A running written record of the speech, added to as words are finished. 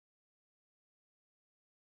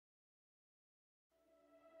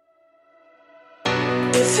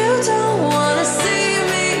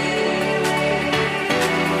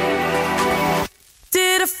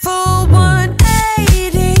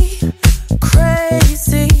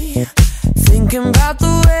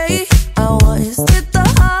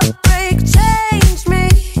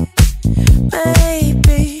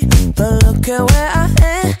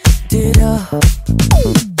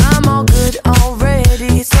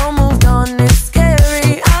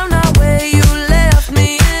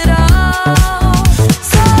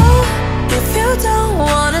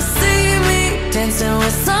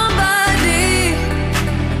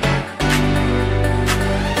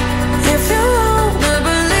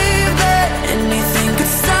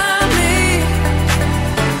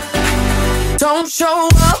Don't show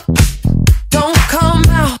up, don't come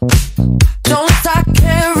out, don't start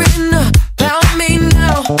caring about me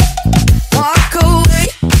now. Walk away,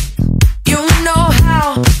 you know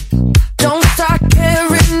how. Don't start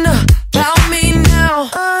caring about me now.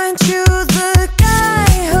 Aren't you the guy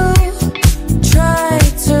who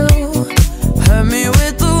tried to hurt me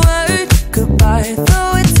with the word goodbye?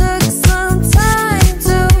 Though it took some time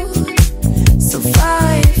to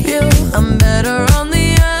survive you, I'm better on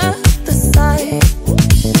the other side.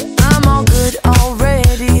 I'm all good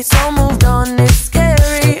already, so moved on, it's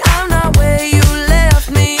scary. I'm not where you left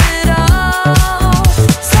me at all.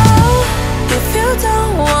 So, if you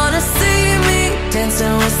don't wanna see me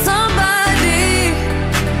dancing with somebody,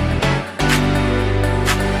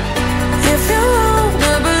 if you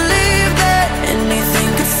wanna believe that anything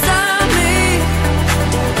could stop me,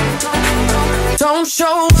 don't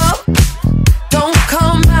show up, don't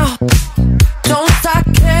come out, don't start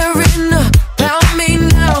caring about me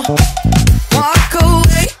now. Walk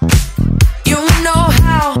away, you know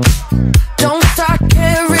how. Don't start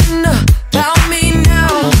caring about me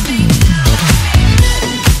now.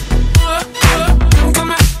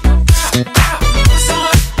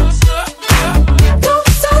 Don't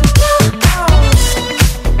stop now.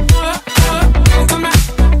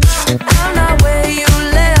 I'm not where you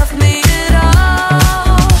left me at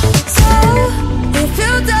all. So, if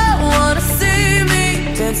you don't wanna see me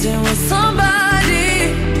dancing with somebody,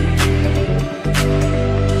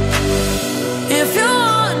 if you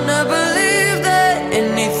wanna believe that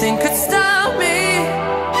anything could stop me,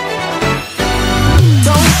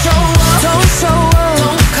 don't show up, don't show up,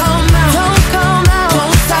 don't come out, don't come out,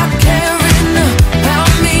 don't stop caring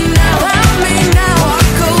about me now, about me now.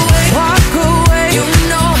 Walk away, you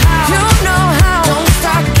know how, you know how. Don't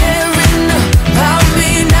stop caring about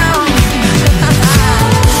me now.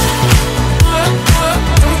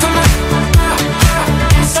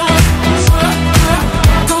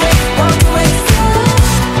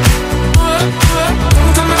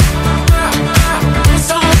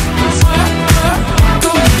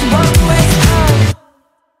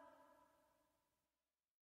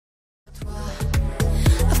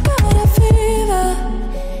 I've got a fever,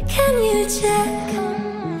 can you check?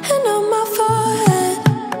 Hand on my forehead,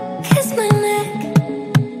 kiss my neck.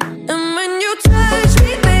 And when you touch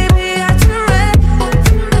me, baby, I turn red.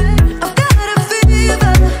 I've got a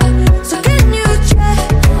fever, so can you check?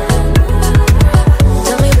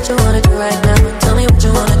 Tell me what you wanna do right now. Tell me what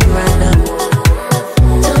you wanna do right now.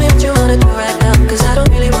 Tell me what you wanna do right now, 'cause I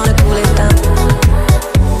don't really wanna cool it down.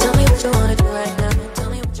 Tell me what you wanna do right now. Tell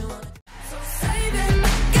me what you wanna do. So save it,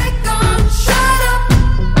 get gone, shut up.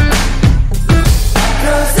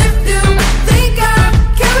 'Cause if you think I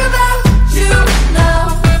care about you now,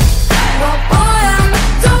 well boy, I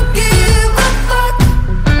don't give a fuck.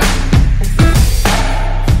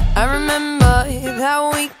 I remember that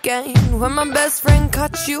weekend when my best friend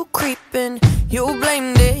caught you creeping. You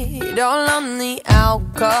blamed it all on the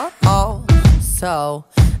alcohol. So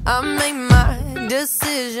I made my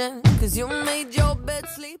decision, 'cause you made your bed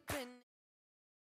sleeping.